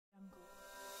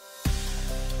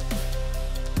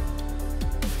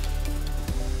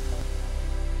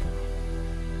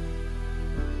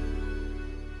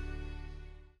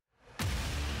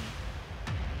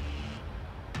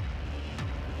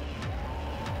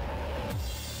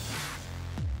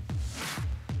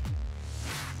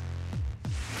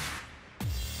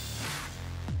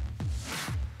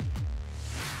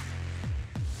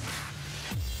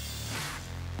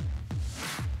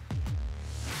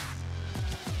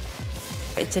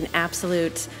It's an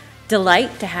absolute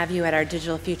delight to have you at our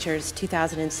Digital Futures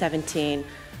 2017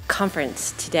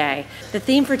 conference today. The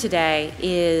theme for today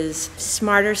is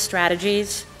smarter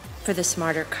strategies for the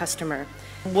smarter customer.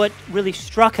 What really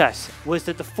struck us was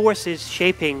that the forces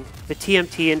shaping the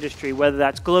TMT industry, whether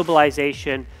that's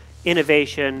globalization,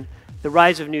 innovation, the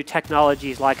rise of new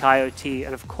technologies like IoT,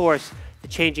 and of course, the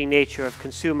changing nature of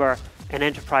consumer and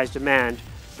enterprise demand,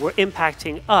 were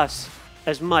impacting us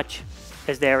as much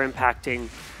as they're impacting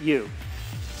you.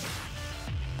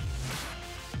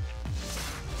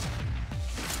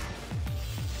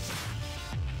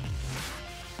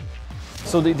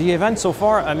 So the event so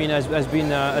far, I mean, has been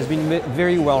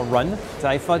very well run.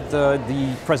 I thought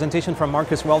the presentation from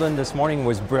Marcus Weldon this morning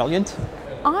was brilliant.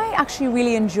 I actually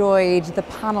really enjoyed the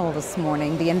panel this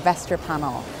morning, the investor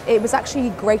panel. It was actually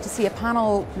great to see a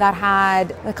panel that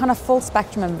had a kind of full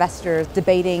spectrum of investors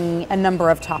debating a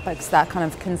number of topics that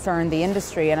kind of concern the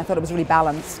industry, and I thought it was really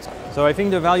balanced. So I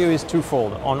think the value is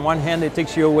twofold. On one hand, it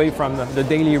takes you away from the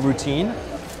daily routine,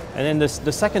 and then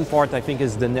the second part, I think,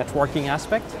 is the networking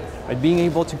aspect, being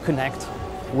able to connect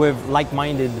with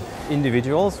like-minded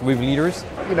individuals, with leaders.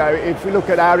 You know, if we look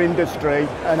at our industry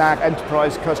and our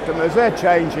enterprise customers, they're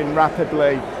changing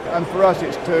rapidly, and for us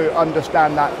it's to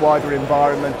understand that wider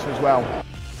environment as well.